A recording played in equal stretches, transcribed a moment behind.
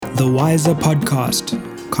The Wiser Podcast.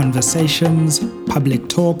 Conversations, public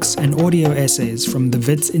talks, and audio essays from the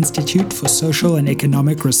Wits Institute for Social and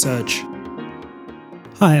Economic Research.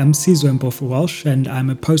 Hi, I'm Sizwe Mpofu-Walsh, and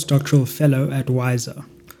I'm a postdoctoral fellow at Wiser.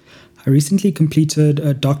 I recently completed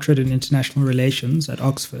a doctorate in international relations at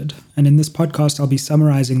Oxford, and in this podcast I'll be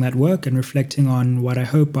summarizing that work and reflecting on what I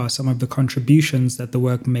hope are some of the contributions that the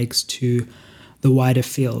work makes to the wider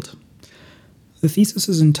field. The thesis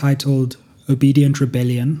is entitled Obedient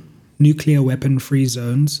Rebellion, Nuclear Weapon-Free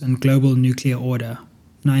Zones and Global Nuclear Order,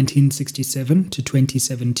 1967 to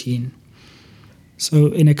 2017. So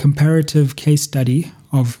in a comparative case study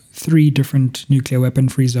of 3 different nuclear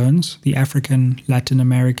weapon-free zones, the African, Latin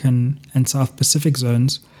American, and South Pacific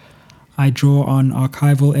zones, I draw on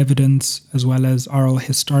archival evidence as well as oral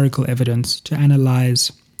historical evidence to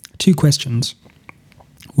analyze 2 questions.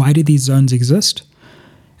 Why do these zones exist?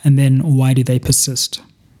 And then why do they persist?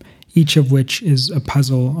 Each of which is a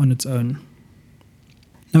puzzle on its own.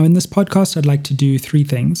 Now in this podcast I'd like to do 3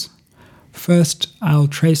 things. First, I'll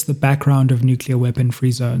trace the background of nuclear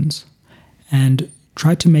weapon-free zones and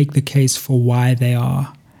try to make the case for why they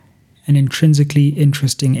are an intrinsically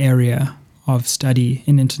interesting area of study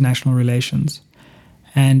in international relations,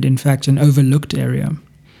 and in fact an overlooked area.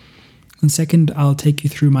 And second, I'll take you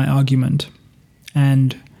through my argument,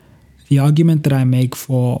 and the argument that I make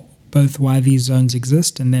for both why these zones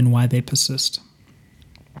exist and then why they persist.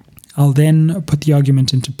 I'll then put the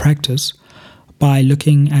argument into practice by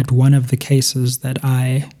looking at one of the cases that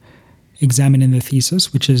I examine in the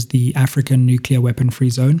thesis, which is the African nuclear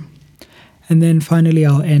weapon-free zone. And then finally,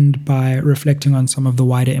 I'll end by reflecting on some of the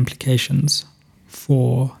wider implications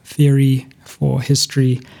for theory, for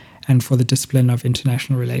history, and for the discipline of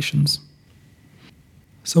international relations.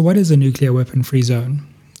 So what is a nuclear weapon-free zone?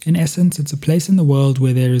 In essence, it's a place in the world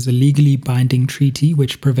where there is a legally binding treaty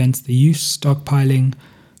which prevents the use, stockpiling,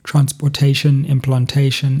 transportation,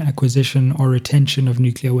 implantation, acquisition, or retention of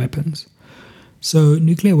nuclear weapons. So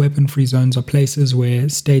nuclear weapon-free zones are places where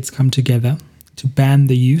states come together to ban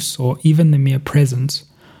the use or even the mere presence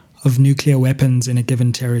of nuclear weapons in a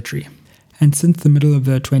given territory. And since the middle of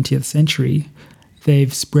the 20th century,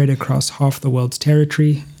 they've spread across half the world's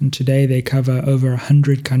territory, and today they cover over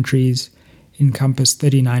 100 countries, encompass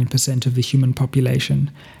 39% of the human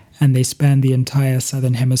population, and they span the entire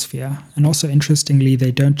southern hemisphere. And also interestingly,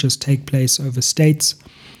 they don't just take place over states,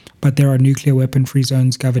 but there are nuclear weapon-free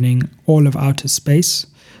zones governing all of outer space.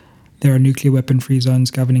 There are nuclear weapon-free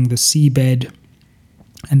zones governing the seabed,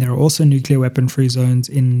 and there are also nuclear weapon-free zones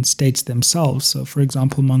in states themselves. So for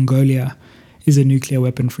example, Mongolia is a nuclear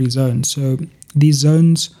weapon-free zone. So these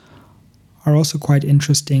zones are also quite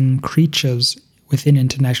interesting creatures within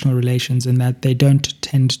international relations in that they don't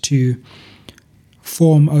tend to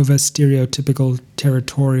form over stereotypical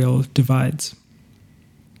territorial divides.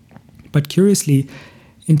 But curiously,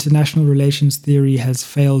 international relations theory has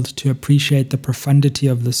failed to appreciate the profundity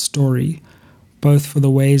of this story, both for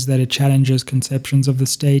the ways that it challenges conceptions of the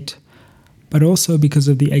state, but also because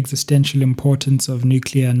of the existential importance of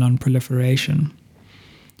nuclear non-proliferation.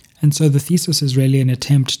 And so the thesis is really an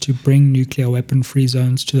attempt to bring nuclear weapon-free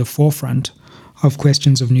zones to the forefront of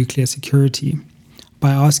questions of nuclear security by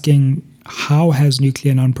asking, how has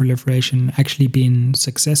nuclear non-proliferation actually been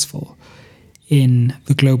successful in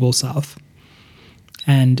the global south?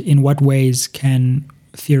 And in what ways can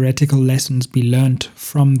theoretical lessons be learnt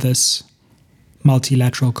from this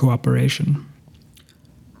multilateral cooperation?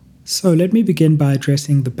 So let me begin by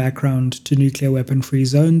addressing the background to nuclear weapon-free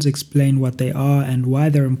zones, explain what they are and why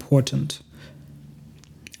they're important.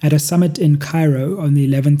 At a summit in Cairo on the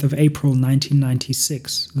 11th of April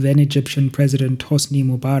 1996, then Egyptian President Hosni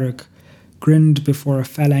Mubarak grinned before a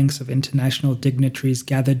phalanx of international dignitaries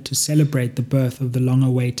gathered to celebrate the birth of the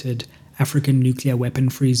long-awaited African Nuclear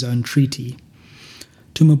Weapon-Free Zone Treaty.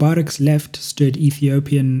 To Mubarak's left stood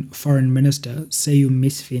Ethiopian Foreign Minister Seyum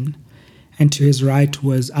Misfin, and to his right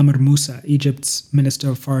was Amr Moussa, Egypt's Minister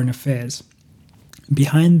of Foreign Affairs.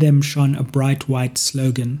 Behind them shone a bright white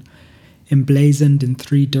slogan, emblazoned in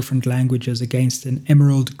 3 different languages against an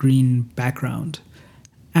emerald green background: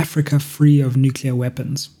 Africa free of nuclear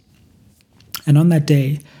weapons. And on that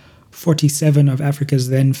day, 47 of Africa's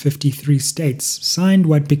then 53 states signed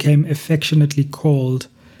what became affectionately called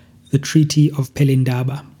the Treaty of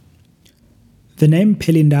Pelindaba. The name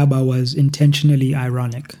Pelindaba was intentionally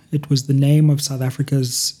ironic. It was the name of South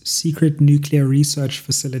Africa's secret nuclear research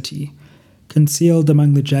facility, concealed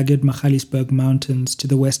among the jagged Magaliesberg Mountains to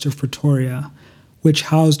the west of Pretoria, which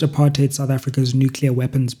housed apartheid South Africa's nuclear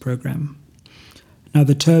weapons program. Now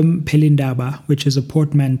the term Pelindaba, which is a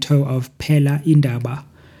portmanteau of Phela Indaba,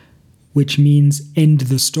 which means end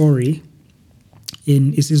the story,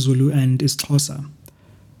 in isiZulu and isiXhosa,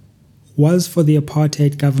 was for the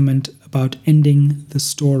apartheid government about ending the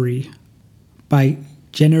story by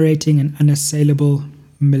generating an unassailable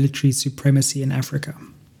military supremacy in Africa.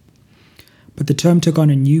 But the term took on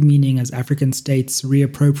a new meaning as African states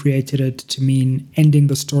reappropriated it to mean ending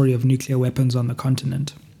the story of nuclear weapons on the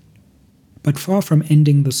continent. But far from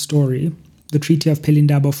ending the story, the Treaty of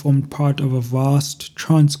Pelindaba formed part of a vast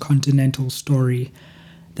transcontinental story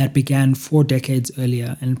that began 4 decades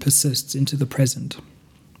earlier and persists into the present.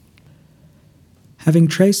 Having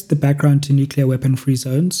traced the background to nuclear weapon-free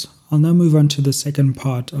zones, I'll now move on to the second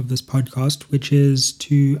part of this podcast, which is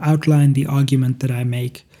to outline the argument that I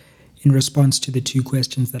make in response to the 2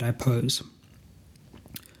 questions that I pose.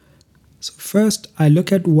 So first, I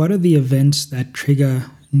look at what are the events that trigger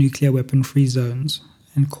nuclear weapon-free zones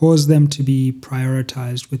and cause them to be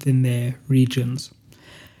prioritized within their regions.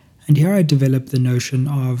 And here I develop the notion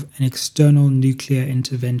of an external nuclear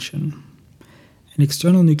intervention. An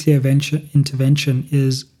external nuclear intervention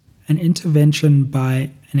is an intervention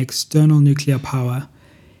by an external nuclear power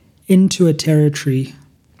into a territory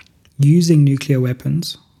using nuclear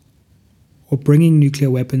weapons, or bringing nuclear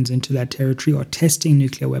weapons into that territory, or testing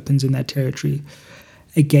nuclear weapons in that territory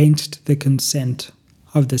against the consent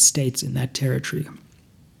of the states in that territory.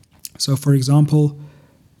 So, for example,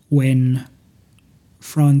 when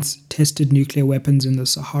France tested nuclear weapons in the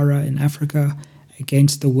Sahara in Africa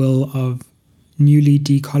against the will of newly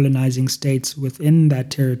decolonizing states within that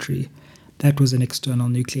territory, that was an external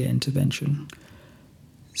nuclear intervention.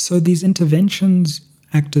 So these interventions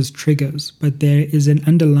act as triggers, but there is an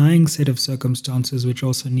underlying set of circumstances which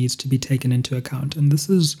also needs to be taken into account. And this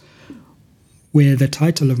is where the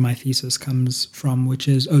title of my thesis comes from, which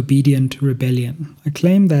is Obedient Rebellion. I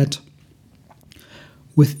claim that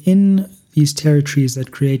within these territories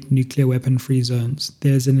that create nuclear weapon-free zones,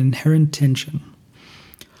 there's an inherent tension.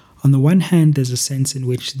 On the one hand, there's a sense in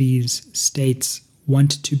which these states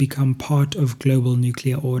want to become part of global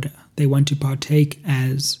nuclear order. They want to partake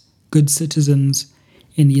as good citizens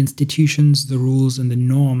in the institutions, the rules, and the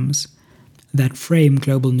norms that frame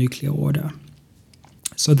global nuclear order.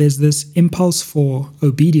 So there's this impulse for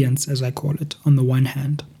obedience, as I call it, on the one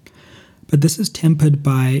hand. But this is tempered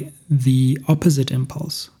by the opposite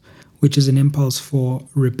impulse, which is an impulse for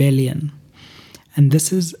rebellion. And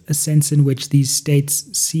this is a sense in which these states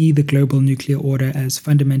see the global nuclear order as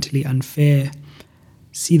fundamentally unfair,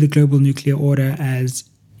 see the global nuclear order as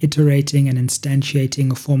iterating and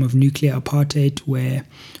instantiating a form of nuclear apartheid where,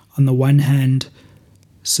 on the one hand,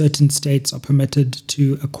 certain states are permitted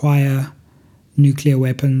to acquire nuclear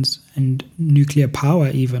weapons and nuclear power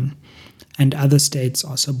even, and other states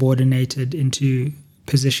are subordinated into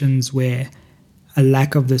positions where a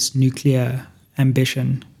lack of this nuclear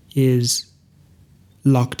ambition is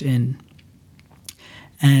locked in.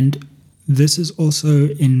 And this is also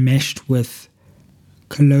enmeshed with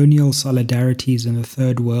colonial solidarities in the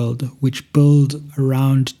third world, which build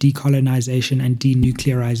around decolonization and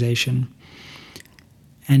denuclearization.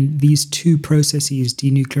 And these two processes,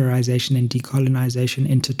 denuclearization and decolonization,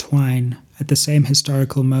 intertwine at the same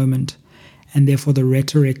historical moment, and therefore the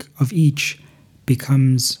rhetoric of each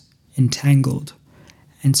becomes entangled.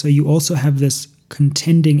 And so you also have this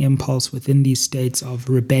contending impulse within these states of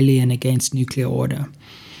rebellion against nuclear order.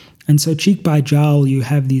 And so cheek by jowl, you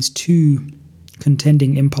have these two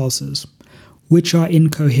contending impulses, which are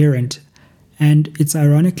incoherent. And it's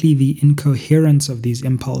ironically the incoherence of these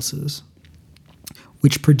impulses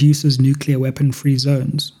which produces nuclear weapon-free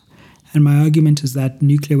zones. And my argument is that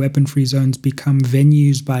nuclear weapon-free zones become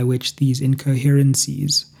venues by which these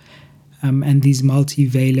incoherencies and these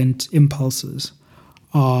multivalent impulses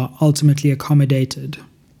are ultimately accommodated.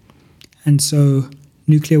 And so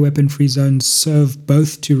nuclear weapon-free zones serve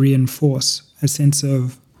both to reinforce a sense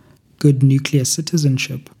of good nuclear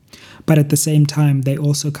citizenship, but at the same time they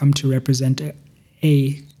also come to represent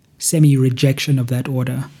a semi-rejection of that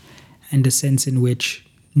order and a sense in which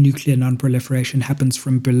nuclear non-proliferation happens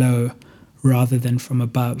from below rather than from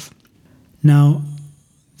above. Now,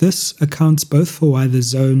 this accounts both for why the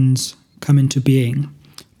zones come into being,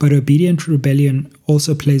 but obedient rebellion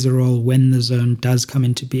also plays a role when the zone does come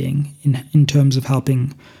into being in terms of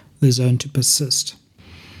helping the zone to persist.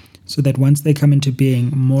 So that once they come into being,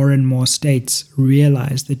 more and more states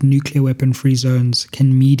realize that nuclear weapon-free zones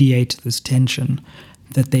can mediate this tension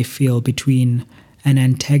that they feel between an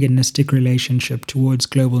antagonistic relationship towards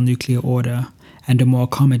global nuclear order and a more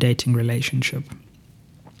accommodating relationship.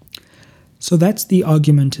 So that's the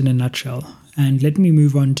argument in a nutshell. And let me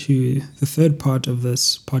move on to the third part of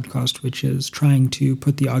this podcast, which is trying to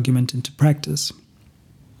put the argument into practice.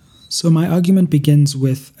 So my argument begins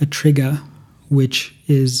with a trigger, which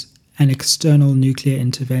is an external nuclear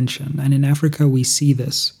intervention. And in Africa, we see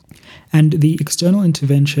this. And the external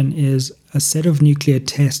intervention is a set of nuclear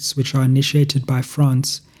tests which are initiated by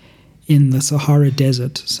France in the Sahara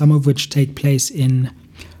Desert, some of which take place in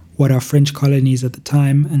what are French colonies at the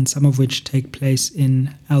time, and some of which take place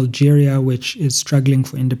in Algeria, which is struggling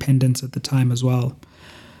for independence at the time as well.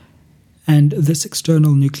 And this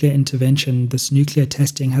external nuclear intervention, this nuclear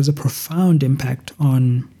testing, has a profound impact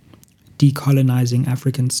on decolonizing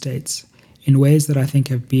African states in ways that I think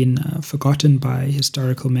have been forgotten by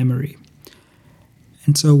historical memory.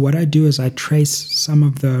 And so what I do is I trace some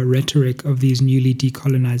of the rhetoric of these newly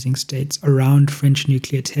decolonizing states around French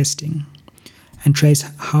nuclear testing and trace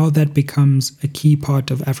how that becomes a key part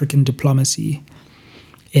of African diplomacy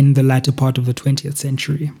in the latter part of the 20th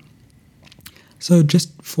century. So just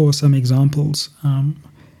for some examples,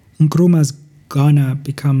 Nkrumah's Ghana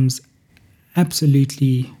becomes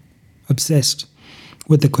absolutely obsessed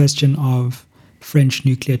with the question of French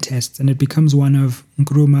nuclear tests, and it becomes one of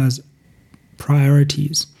Nkrumah's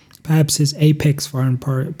priorities, perhaps his apex foreign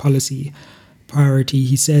policy priority.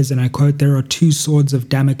 He says, and I quote, "There are two swords of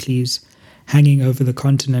Damocles hanging over the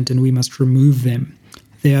continent, and we must remove them.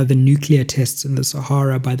 They are the nuclear tests in the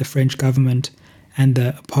Sahara by the French government and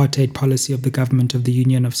the apartheid policy of the government of the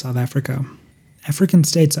Union of South Africa." African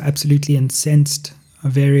states are absolutely incensed.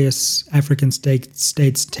 Various African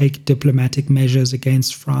states take diplomatic measures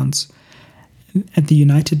against France. At the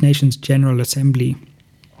United Nations General Assembly,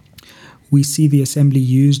 we see the assembly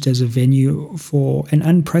used as a venue for an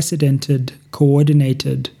unprecedented,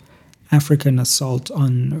 coordinated African assault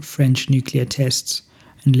on French nuclear tests,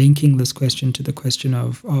 and linking this question to the question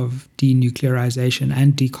of denuclearization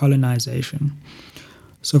and decolonization.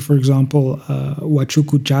 So, for example,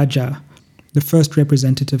 Wachuku Jaja, the first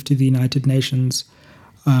representative to the United Nations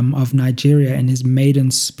of Nigeria, in his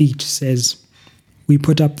maiden speech says, "We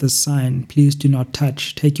put up this sign, please do not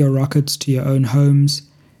touch. Take your rockets to your own homes.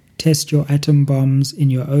 Test your atom bombs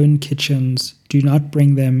in your own kitchens. Do not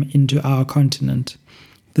bring them into our continent.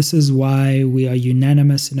 This is why we are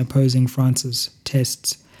unanimous in opposing France's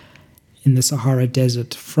tests in the Sahara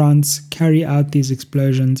Desert. France carry out these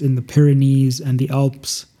explosions in the Pyrenees and the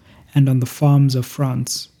Alps and on the farms of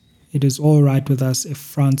France. It is all right with us if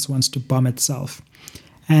France wants to bomb itself."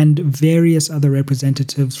 And various other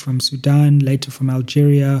representatives from Sudan, later from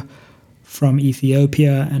Algeria, from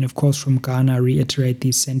Ethiopia, and of course from Ghana reiterate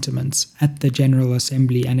these sentiments at the General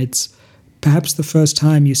Assembly. And it's perhaps the first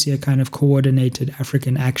time you see a kind of coordinated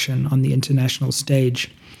African action on the international stage.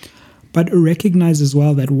 But recognize as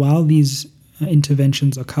well that while these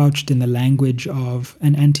interventions are couched in the language of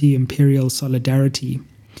an anti-imperial solidarity,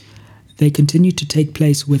 they continue to take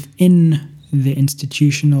place within the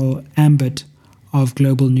institutional ambit of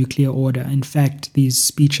global nuclear order. In fact, these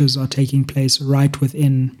speeches are taking place right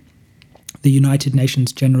within the United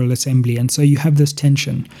Nations General Assembly. And so you have this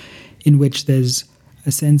tension in which there's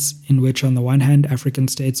a sense in which, on the one hand, African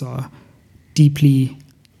states are deeply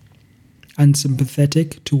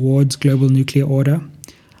unsympathetic towards global nuclear order,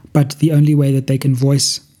 but the only way that they can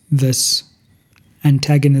voice this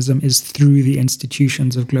antagonism is through the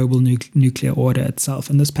institutions of global nuclear order itself.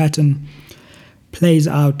 And this pattern plays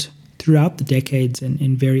out throughout the decades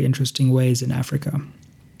in very interesting ways in Africa.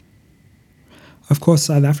 Of course,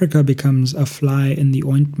 South Africa becomes a fly in the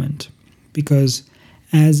ointment because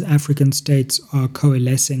as African states are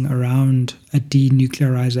coalescing around a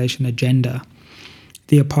denuclearization agenda,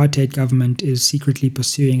 the apartheid government is secretly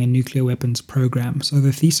pursuing a nuclear weapons program. So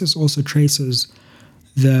the thesis also traces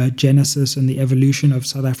the genesis and the evolution of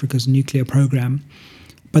South Africa's nuclear program,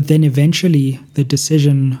 but then eventually the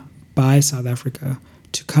decision by South Africa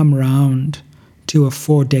to come round to a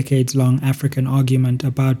 4 decades long African argument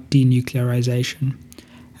about denuclearization.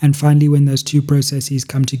 And finally, when those two processes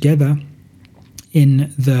come together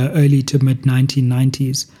in the early to mid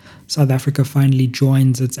 1990s, South Africa finally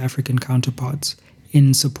joins its African counterparts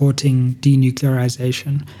in supporting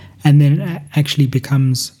denuclearization, and then actually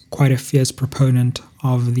becomes quite a fierce proponent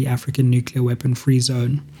of the African nuclear weapon-free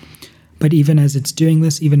zone. But even as it's doing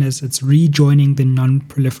this, even as it's rejoining the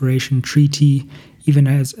Non-Proliferation Treaty, even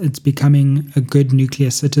as it's becoming a good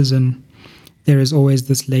nuclear citizen, there is always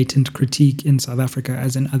this latent critique in South Africa,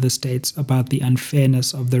 as in other states, about the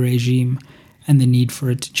unfairness of the regime and the need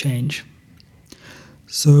for it to change.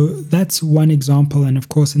 So that's one example, and of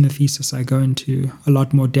course in the thesis I go into a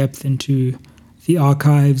lot more depth into the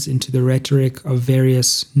archives, into the rhetoric of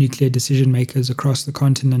various nuclear decision makers across the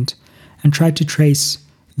continent, and try to trace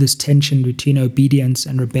this tension between obedience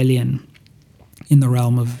and rebellion in the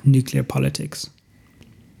realm of nuclear politics.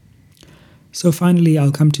 So finally,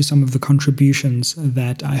 I'll come to some of the contributions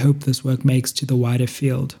that I hope this work makes to the wider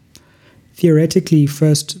field. Theoretically,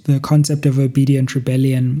 first, the concept of obedient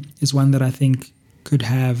rebellion is one that I think could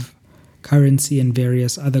have currency in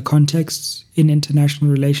various other contexts in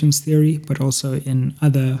international relations theory, but also in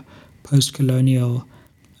other post-colonial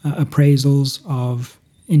appraisals of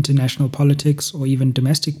international politics or even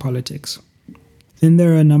domestic politics. Then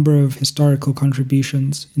there are a number of historical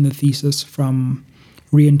contributions in the thesis, from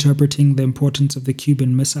reinterpreting the importance of the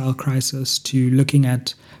Cuban Missile Crisis to looking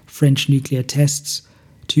at French nuclear tests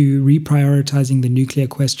to reprioritizing the nuclear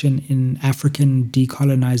question in African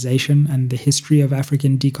decolonization and the history of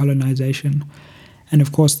African decolonization. And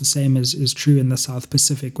of course, the same is true in the South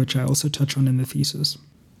Pacific, which I also touch on in the thesis.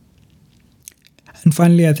 And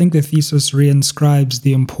finally, I think the thesis reinscribes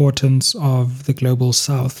the importance of the global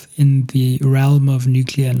South in the realm of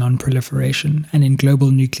nuclear non-proliferation and in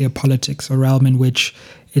global nuclear politics, a realm in which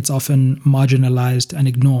it's often marginalized and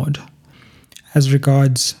ignored. As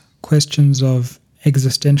regards questions of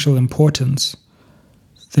existential importance,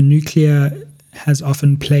 the nuclear has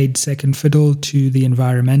often played second fiddle to the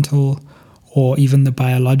environmental or even the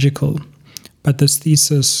biological, but this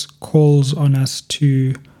thesis calls on us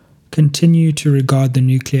to continue to regard the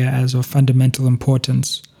nuclear as of fundamental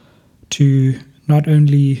importance to not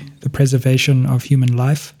only the preservation of human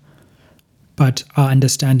life, but our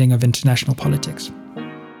understanding of international politics.